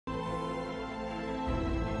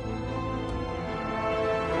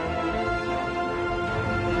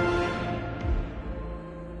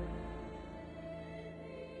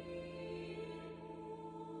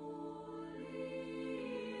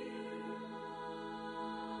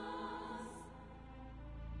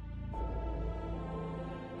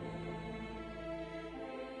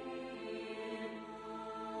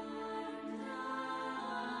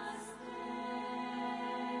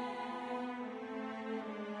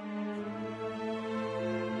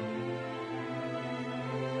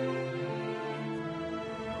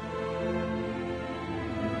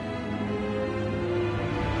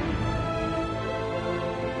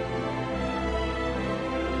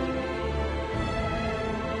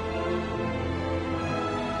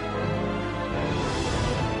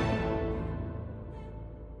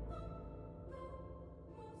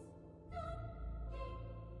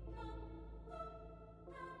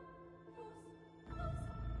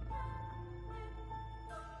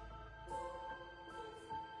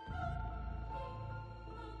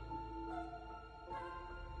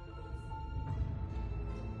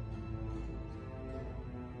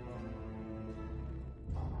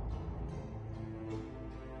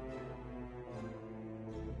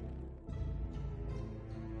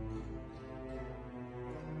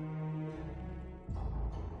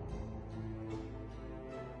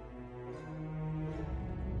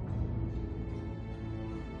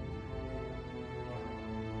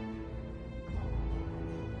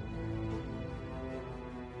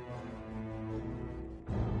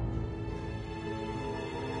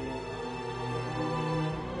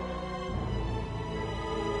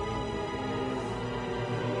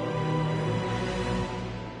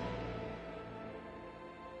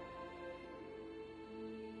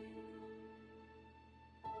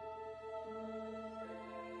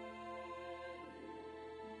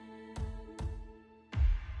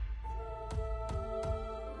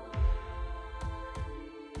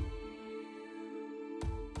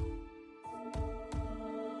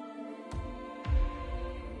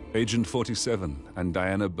Agent 47 and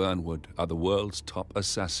Diana Burnwood are the world's top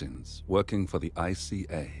assassins working for the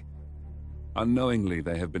ICA. Unknowingly,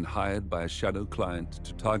 they have been hired by a shadow client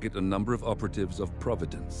to target a number of operatives of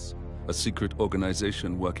Providence, a secret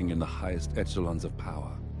organization working in the highest echelons of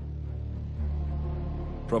power.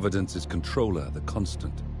 Providence's controller, the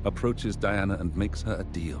Constant, approaches Diana and makes her a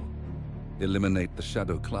deal. Eliminate the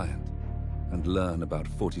shadow client and learn about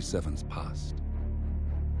 47's past.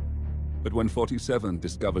 But when 47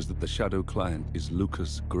 discovers that the shadow client is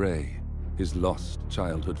Lucas Gray, his lost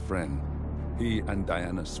childhood friend, he and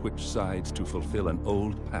Diana switch sides to fulfill an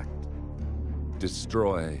old pact: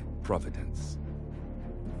 destroy Providence.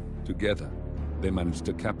 Together, they manage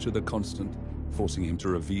to capture the Constant, forcing him to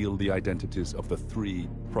reveal the identities of the 3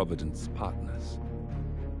 Providence partners.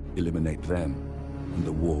 Eliminate them, and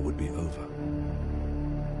the war would be over.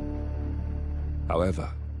 However,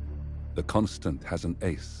 the Constant has an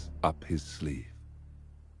ace up his sleeve.